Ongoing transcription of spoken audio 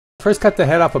First, cut the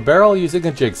head off a barrel using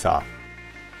a jigsaw.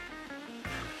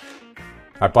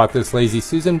 I bought this Lazy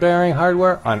Susan bearing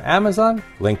hardware on Amazon,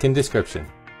 link in description.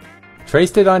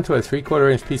 Traced it onto a 3/4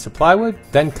 inch piece of plywood,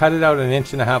 then cut it out 1.5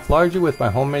 inches larger with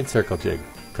my homemade circle jig,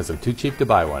 because I'm too cheap to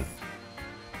buy one.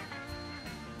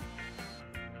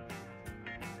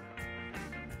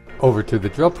 Over to the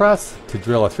drill press to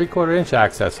drill a 3/4 inch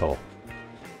access hole.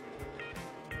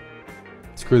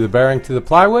 Screw the bearing to the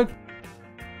plywood.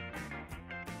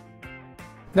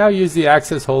 Now use the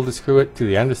access hole to screw it to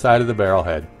the underside of the barrel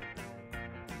head.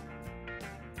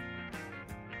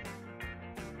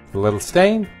 A little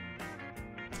stain,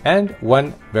 and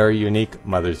one very unique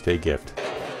Mother's Day gift.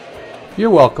 You're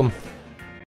welcome.